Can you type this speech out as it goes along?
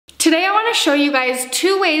Today I want to show you guys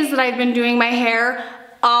 2 ways that I've been doing my hair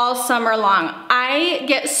all summer long. I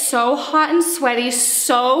get so hot and sweaty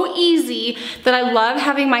so easy that I love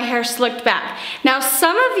having my hair slicked back. Now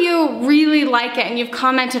some of you really like it and you've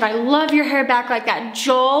commented, I love your hair back like that.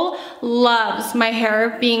 Joel loves my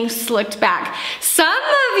hair being slicked back. Some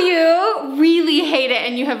of you really hate it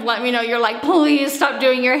and you have let me know, you're like, please stop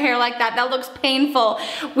doing your hair like that. That looks painful.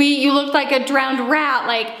 You look like a drowned rat.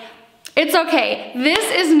 Like, it's okay. This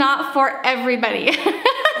is not for everybody.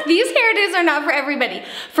 These hairdos are not for everybody.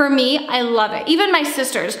 For me, I love it. Even my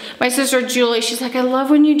sisters. My sister Julie, she's like, I love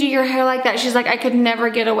when you do your hair like that. She's like, I could never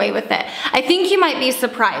get away with it. I think you might be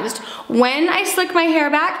surprised. When I slick my hair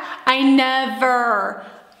back, I never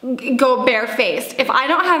go barefaced. If I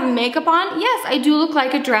don't have makeup on, yes, I do look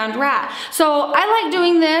like a drowned rat. So I like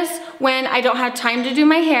doing this when I don't have time to do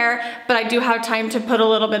my hair, but I do have time to put a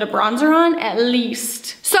little bit of bronzer on at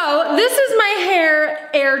least. So this is my hair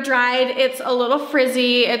air dried. It's a little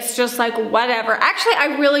frizzy. It's just like whatever. Actually,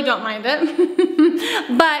 I really don't mind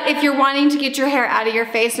it. But if you're wanting to get your hair out of your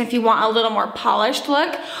face and if you want a little more polished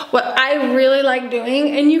look, what I really like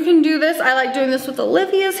doing, and you can do this, I like doing this with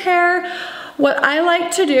Olivia's hair. What I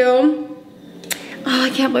like to do, oh,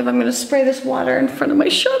 I can't believe I'm gonna spray this water in front of my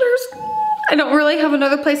shutters. I don't really have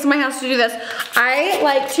another place in my house to do this. I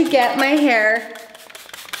like to get my hair,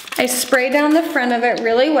 I spray down the front of it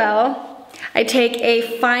really well. I take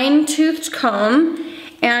a fine-toothed comb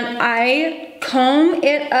and I comb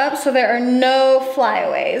it up so there are no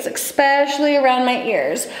flyaways, especially around my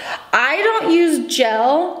ears. I don't use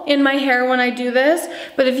gel in my hair when I do this,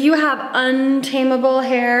 but if you have untamable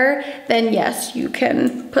hair, then yes, you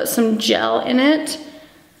can put some gel in it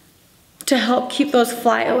to help keep those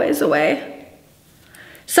flyaways away.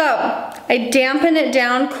 So I dampen it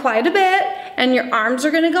down quite a bit and your arms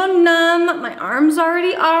are gonna go numb. My arms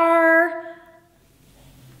already are.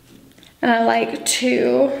 And I like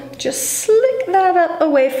to just slick that up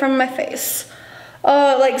away from my face.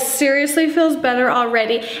 Oh, it like seriously feels better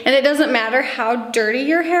already. And it doesn't matter how dirty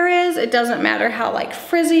your hair is. It doesn't matter how like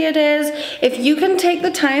frizzy it is. If you can take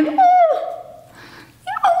the time,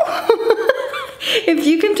 if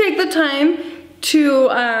you can take the time to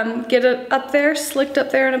get it up there, slicked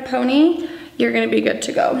up there in a pony, you're gonna be good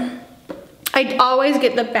to go. I always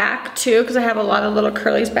get the back too because I have a lot of little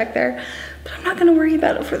curlies back there. But I'm not gonna worry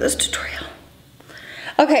about it for this tutorial.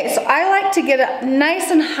 Okay, so I like to get it nice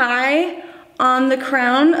and high on the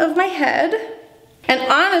crown of my head. And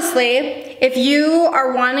honestly, if you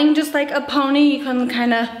are wanting just like a pony, you can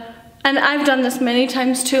kinda, and I've done this many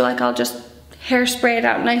times too, like I'll just hairspray it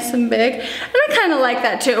out nice and big. And I kinda like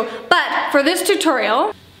that too. But for this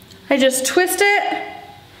tutorial, I just twist it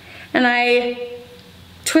and I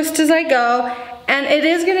twist as I go. And it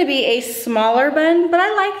is gonna be a smaller bun, but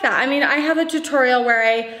I like that. I mean, I have a tutorial where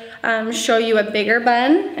I show you a bigger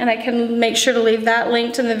bun, and I can make sure to leave that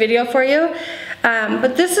linked in the video for you.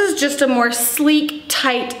 But this is just a more sleek,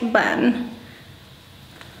 tight bun.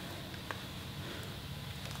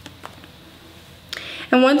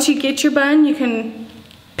 And once you get your bun, you can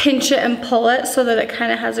pinch it and pull it so that it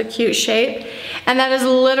kind of has a cute shape. And that is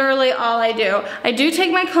literally all I do. I do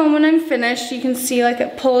take my comb when I'm finished. You can see like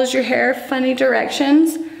it pulls your hair funny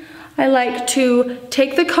directions. I like to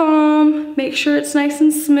take the comb, make sure it's nice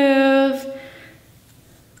and smooth.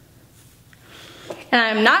 And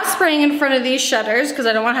I'm not spraying in front of these shutters because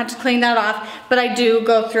I don't want to have to clean that off, but I do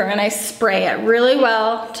go through and I spray it really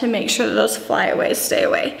well to make sure that those flyaways stay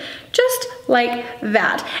away. Just like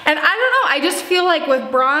that. And I don't know, I just feel like with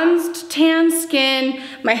bronzed tan skin,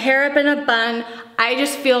 my hair up in a bun, I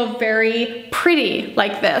just feel very pretty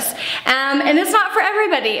like this. And it's not for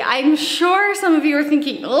everybody. I'm sure some of you are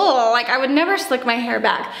thinking, oh, like I would never slick my hair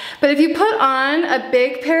back. But if you put on a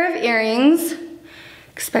big pair of earrings,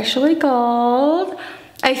 especially gold,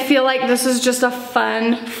 I feel like this is just a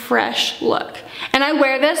fun, fresh look. And I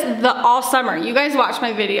wear this all summer. You guys watch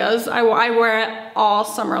my videos. I wear it all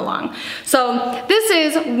summer long. So this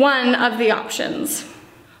is one of the options.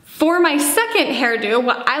 For my second hairdo,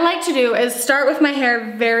 what I like to do is start with my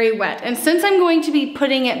hair very wet. And since I'm going to be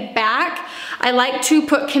putting it back, I like to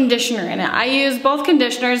put conditioner in it. I use both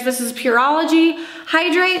conditioners. This is Pureology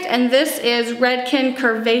Hydrate, and this is Redken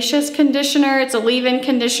Curvaceous Conditioner. It's a leave-in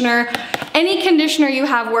conditioner. Any conditioner you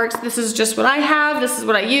have works. This is just what I have. This is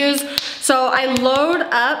what I use. So I load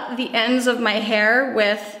up the ends of my hair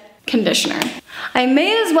with conditioner. I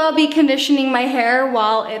may as well be conditioning my hair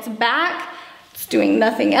while it's back. It's doing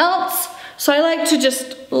nothing else. So I like to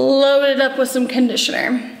just load it up with some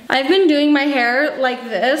conditioner. I've been doing my hair like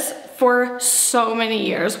this for so many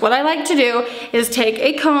years. What I like to do is take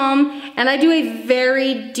a comb and I do a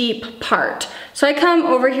very deep part. So I come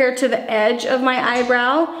over here to the edge of my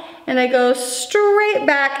eyebrow and I go straight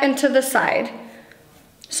back into the side.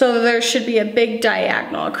 So there should be a big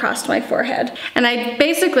diagonal across my forehead. And I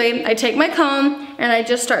take my comb and I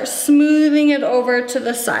just start smoothing it over to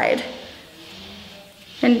the side.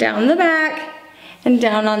 And down the back and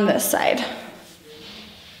down on this side.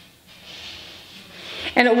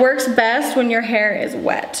 And it works best when your hair is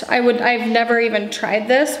wet. I've never even tried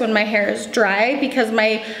this when my hair is dry because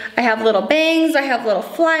I have little bangs, I have little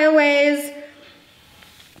flyaways.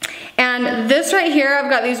 And this right here,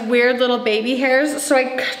 I've got these weird little baby hairs, so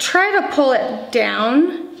I try to pull it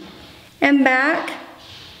down and back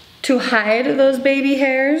to hide those baby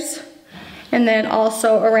hairs, and then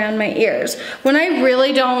also around my ears.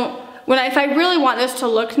 If I really want this to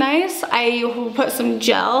look nice, I will put some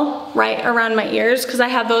gel right around my ears because I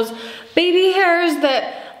have those baby hairs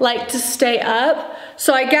that like to stay up.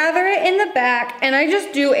 So I gather it in the back and I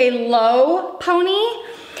just do a low pony,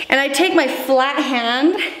 and I take my flat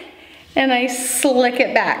hand and I slick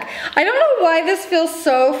it back. I don't know why this feels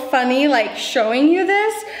so funny, like showing you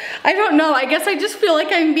this. I don't know, I guess I just feel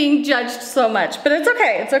like I'm being judged so much, but it's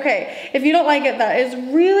okay, it's okay. If you don't like it, that is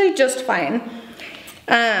really just fine.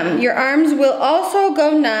 Your arms will also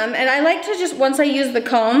go numb, and I like to just, once I use the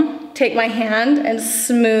comb, take my hand and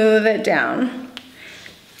smooth it down.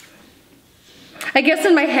 I guess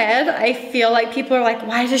in my head, I feel like people are like,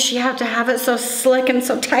 why does she have to have it so slick and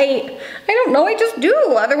so tight? I don't know, I just do,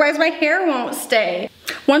 otherwise my hair won't stay.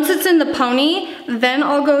 Once it's in the pony, then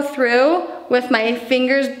I'll go through with my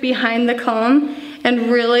fingers behind the comb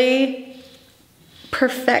and really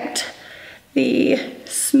perfect the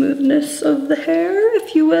smoothness of the hair,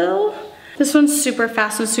 if you will. This one's super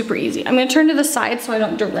fast and super easy. I'm gonna turn to the side so I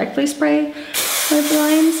don't directly spray my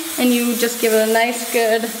blinds, and you just give it a nice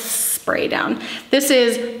good spray down. This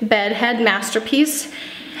is Bedhead Masterpiece,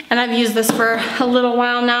 and I've used this for a little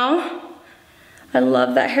while now. I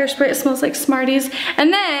love that hairspray, it smells like Smarties.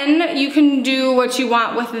 And then you can do what you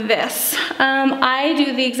want with this. I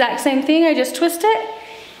do the exact same thing, I just twist it.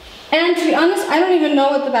 And to be honest, I don't even know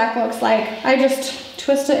what the back looks like. I just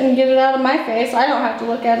twist it and get it out of my face. I don't have to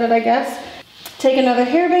look at it, I guess. Take another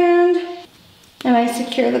hairband, and I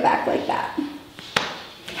secure the back like that.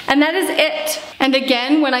 And that is it. And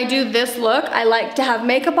again, when I do this look, I like to have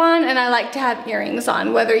makeup on and I like to have earrings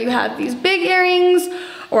on. Whether you have these big earrings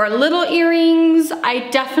or little earrings, I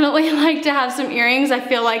definitely like to have some earrings. I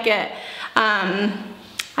feel like it,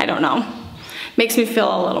 I don't know, makes me feel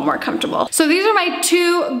a little more comfortable. So these are my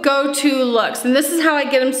two go-to looks, and this is how I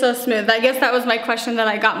get them so smooth. I guess that was my question that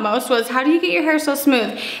I got most, was how do you get your hair so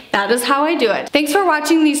smooth? That is how I do it. Thanks for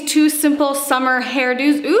watching these 2 simple summer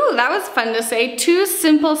hairdos. Ooh, that was fun to say. 2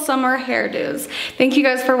 simple summer hairdos. Thank you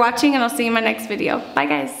guys for watching, and I'll see you in my next video. Bye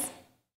guys.